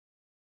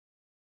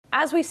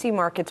As we see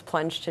markets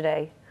plunge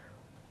today,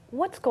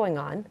 what's going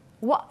on?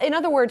 Well, in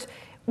other words,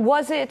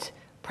 was it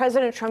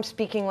President Trump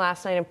speaking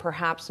last night and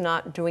perhaps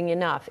not doing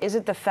enough? Is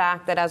it the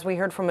fact that, as we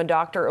heard from a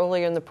doctor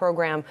earlier in the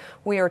program,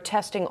 we are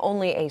testing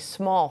only a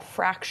small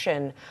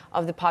fraction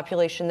of the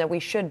population that we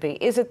should be?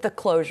 Is it the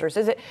closures?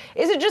 Is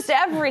it just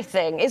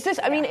everything? Is this,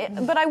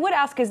 but I would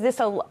ask, is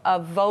this a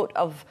vote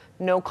of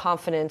no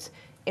confidence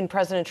in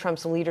President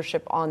Trump's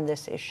leadership on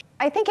this issue?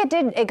 I think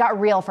it got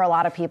real for a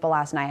lot of people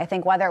last night. I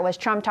think whether it was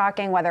Trump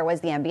talking, whether it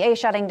was the NBA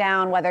shutting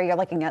down, whether you're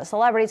looking at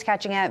celebrities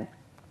catching it,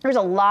 there's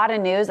a lot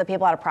of news that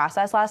people had to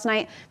process last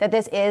night that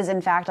this is,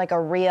 in fact, like a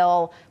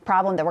real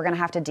problem that we're going to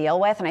have to deal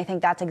with. And I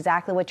think that's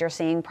exactly what you're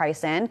seeing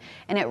price in.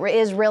 And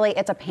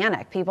it's a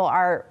panic.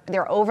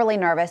 They're overly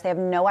nervous. They have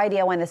no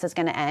idea when this is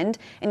going to end.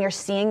 And you're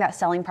seeing that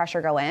selling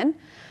pressure go in.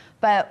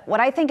 But what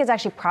I think is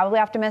actually probably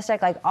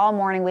optimistic, like all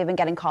morning we've been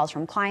getting calls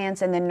from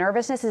clients, and the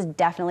nervousness is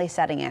definitely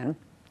setting in.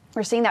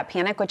 We're seeing that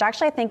panic, which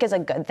actually I think is a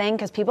good thing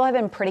because people have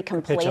been pretty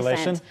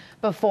complacent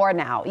before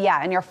now.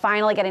 Yeah, and you're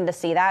finally getting to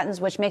see that,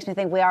 which makes me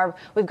think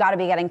we've got to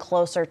be getting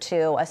closer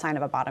to a sign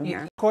of a bottom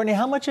here. Courtney,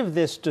 how much of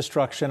this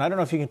destruction, I don't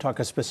know if you can talk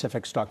a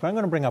specific stock, but I'm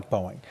going to bring up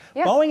Boeing.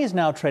 Yeah. Boeing is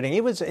now trading.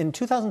 It was in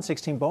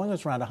 2016, Boeing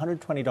was around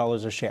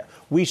 $120 a share.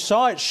 We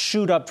saw it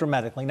shoot up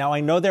dramatically. Now,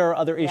 I know there are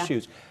other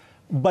issues.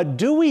 But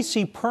do we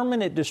see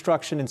permanent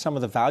destruction in some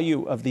of the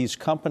value of these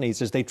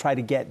companies as they try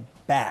to get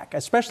back,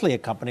 especially a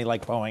company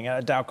like Boeing and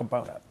a Dow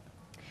component?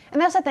 And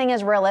that's the thing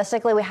is,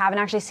 realistically, we haven't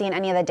actually seen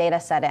any of the data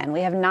set in.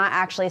 We have not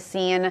actually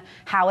seen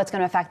how it's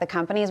going to affect the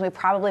companies. We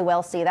probably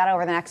will see that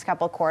over the next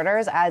couple of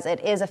quarters as it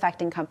is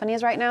affecting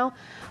companies right now.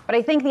 But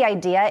I think the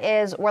idea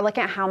is we're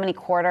looking at how many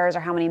quarters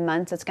or how many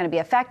months it's going to be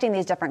affecting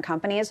these different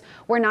companies.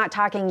 We're not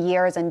talking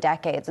years and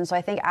decades. And so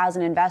I think as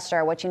an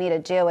investor, what you need to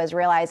do is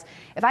realize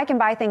if I can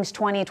buy things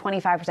 20,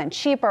 25%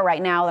 cheaper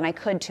right now than I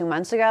could 2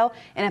 months ago,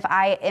 and if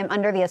I am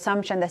under the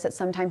assumption this at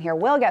some time here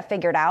will get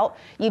figured out,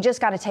 you just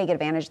got to take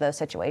advantage of those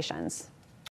situations.